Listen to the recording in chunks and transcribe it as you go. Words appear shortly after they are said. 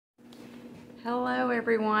Hello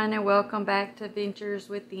everyone and welcome back to Ventures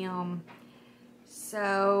with Them.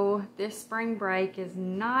 So this spring break is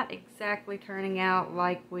not exactly turning out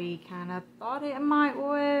like we kind of thought it might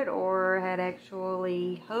would or had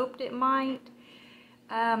actually hoped it might.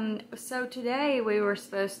 So today we were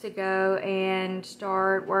supposed to go and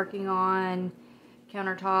start working on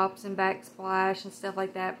countertops and backsplash and stuff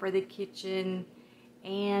like that for the kitchen,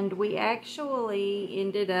 and we actually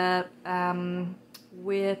ended up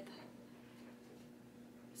with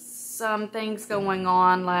some things going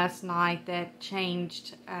on last night that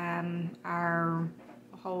changed our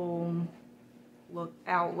whole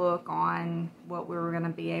outlook on what we were going to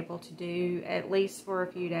be able to do, at least for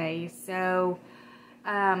a few days. So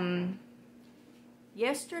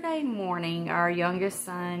yesterday morning our youngest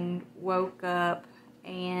son woke up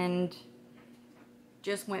and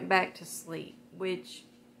just went back to sleep, which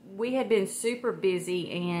we had been super busy,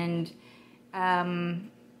 and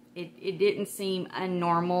it didn't seem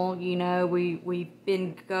unnormal. You know, we've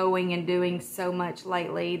been going and doing so much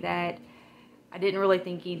lately that I didn't really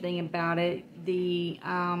think anything about it. The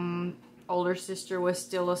older sister was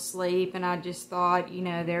still asleep, and I just thought, you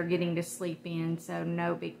know, they're getting to sleep in, so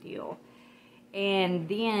no big deal. And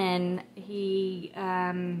then he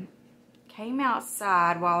came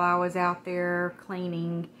outside while I was out there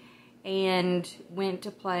cleaning and went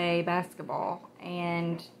to play basketball.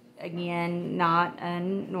 And again, not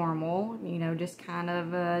normal, you know, just kind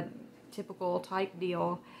of a typical type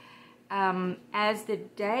deal. As the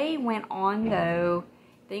day went on, though,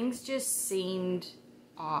 things just seemed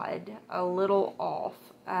odd, a little off.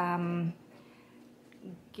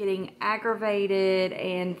 Getting aggravated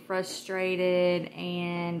and frustrated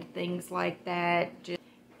and things like that.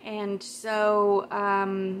 And so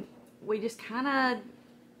we just kind of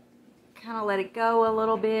let it go a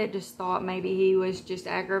little bit. Just thought maybe he was just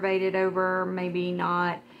aggravated over maybe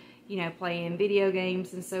not, you know, playing video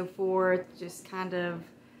games and so forth. Just kind of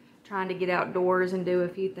trying to get outdoors and do a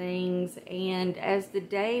few things. And as the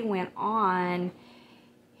day went on,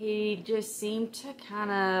 he just seemed to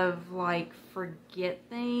kind of like forget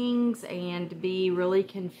things and be really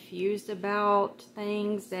confused about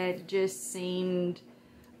things that just seemed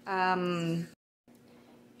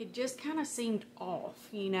it just kind of seemed off,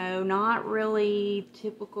 you know, not really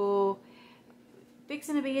typical.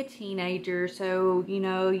 Fixing to be a teenager, so, you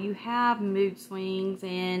know, you have mood swings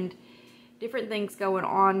and different things going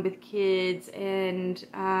on with kids, and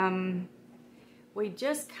we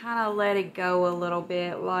just kind of let it go a little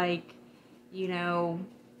bit, like, you know,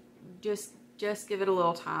 just give it a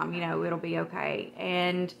little time, you know, it'll be okay.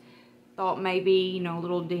 And thought maybe, you know, a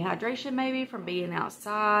little dehydration maybe from being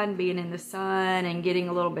outside, being in the sun, and getting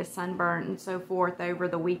a little bit sunburnt and so forth over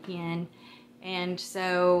the weekend. And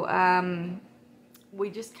so we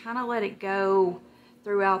just kind of let it go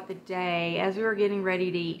throughout the day. As we were getting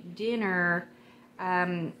ready to eat dinner,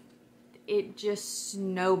 it just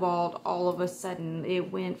snowballed all of a sudden.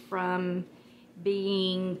 It went from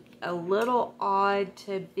being a little odd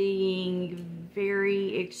to being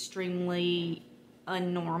very extremely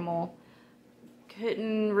unnormal.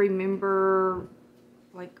 Couldn't remember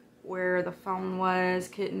like where the phone was,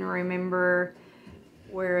 couldn't remember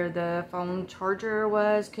where the phone charger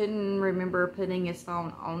was, couldn't remember putting his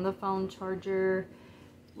phone on the phone charger,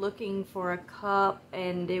 looking for a cup,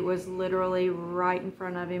 and it was literally right in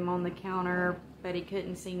front of him on the counter, but he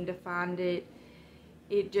couldn't seem to find it.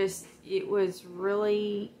 It was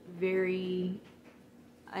really very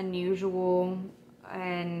unusual.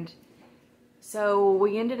 And so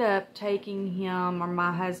we ended up taking him, or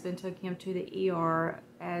my husband took him to the ER.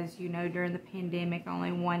 As you know, during the pandemic,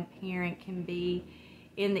 only one parent can be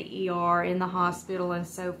in the ER, in the hospital, and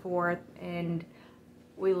so forth. And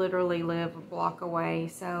we literally live a block away.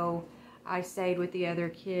 So I stayed with the other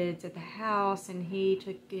kids at the house, and he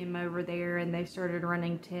took him over there, and they started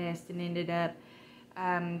running tests, and ended up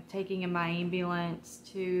taking him by ambulance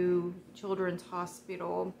to Children's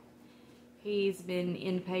Hospital. He's been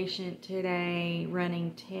inpatient today, running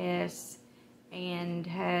tests, and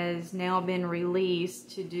has now been released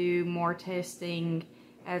to do more testing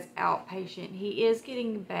as outpatient. He is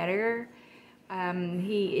getting better.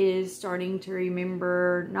 He is starting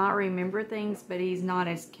to not remember things, but he's not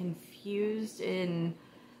as confused and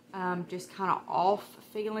just kind of off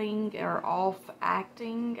feeling or off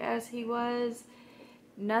acting as he was.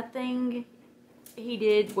 Nothing he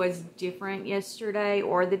did was different yesterday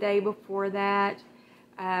or the day before that.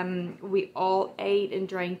 We all ate and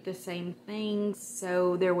drank the same things,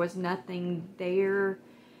 so there was nothing there.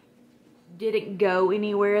 Didn't go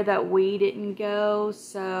anywhere that we didn't go,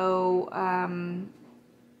 so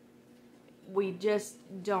we just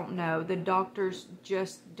don't know. The doctors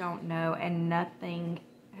just don't know, and nothing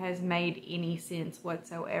has made any sense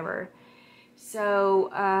whatsoever. So,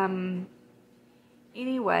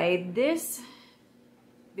 anyway, this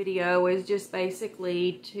video is just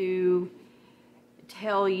basically to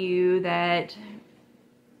tell you that,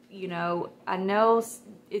 you know, I know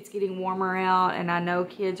it's getting warmer out, and I know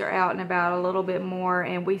kids are out and about a little bit more,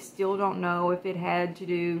 and we still don't know if it had to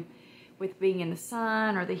do with being in the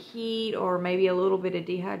sun or the heat, or maybe a little bit of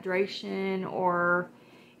dehydration or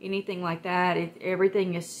anything like that.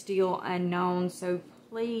 Everything is still unknown. So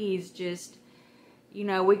please just, you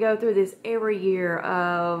know, we go through this every year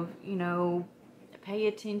of, you know, pay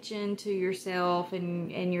attention to yourself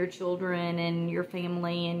and your children and your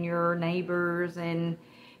family and your neighbors, and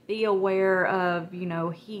be aware of, you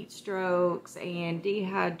know, heat strokes and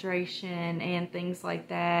dehydration and things like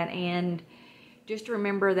that. And just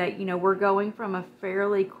remember that, you know, we're going from a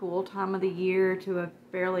fairly cool time of the year to a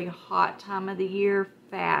fairly hot time of the year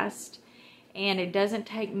fast. And it doesn't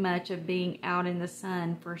take much of being out in the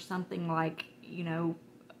sun for something like, you know,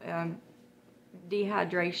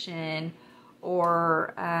 dehydration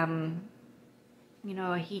or, you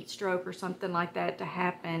know, a heat stroke or something like that to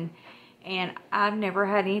happen. And I've never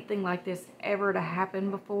had anything like this ever to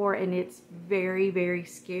happen before, and it's very, very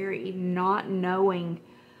scary not knowing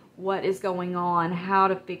what is going on, how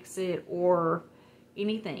to fix it, or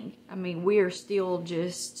anything. I mean, we are still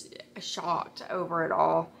just shocked over it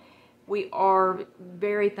all. We are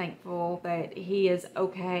very thankful that he is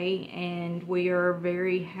okay, and we are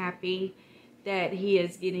very happy that he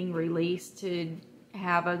is getting released to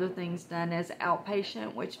have other things done as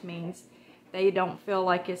outpatient, which means they don't feel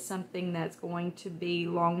like it's something that's going to be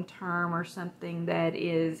long-term or something that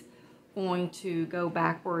is going to go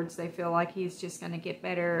backwards. They feel like he's just going to get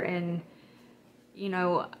better. And, you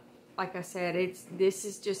know, like I said, this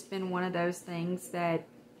has just been one of those things that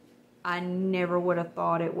I never would have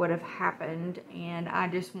thought it would have happened. And I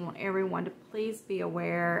just want everyone to please be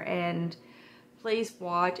aware and please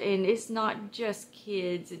watch. And it's not just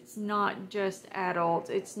kids, it's not just adults,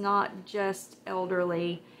 it's not just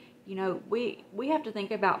elderly. You know, we have to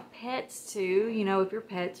think about pets too. You know, if your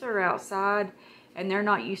pets are outside and they're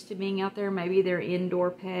not used to being out there, maybe they're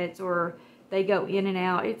indoor pets or they go in and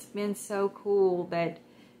out. It's been so cool that,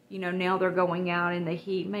 you know, now they're going out in the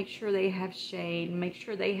heat. Make sure they have shade, make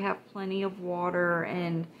sure they have plenty of water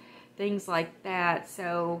and things like that.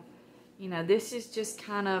 So, you know, this is just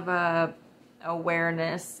kind of a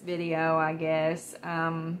awareness video, I guess.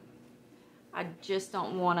 I just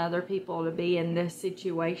don't want other people to be in this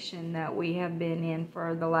situation that we have been in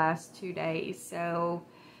for the last 2 days. So,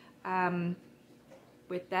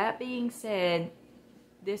 with that being said,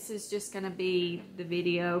 this is just going to be the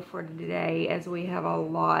video for today, as we have a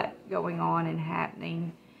lot going on and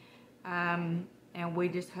happening. And we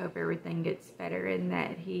just hope everything gets better and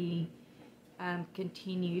that he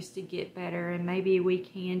continues to get better. And maybe we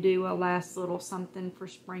can do a last little something for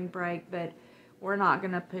spring break, but we're not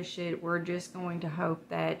going to push it. We're just going to hope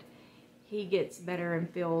that he gets better and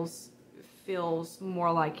feels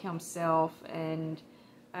more like himself and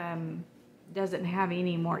doesn't have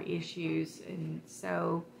any more issues. And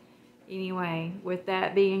so, anyway, with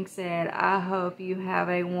that being said, I hope you have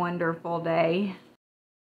a wonderful day.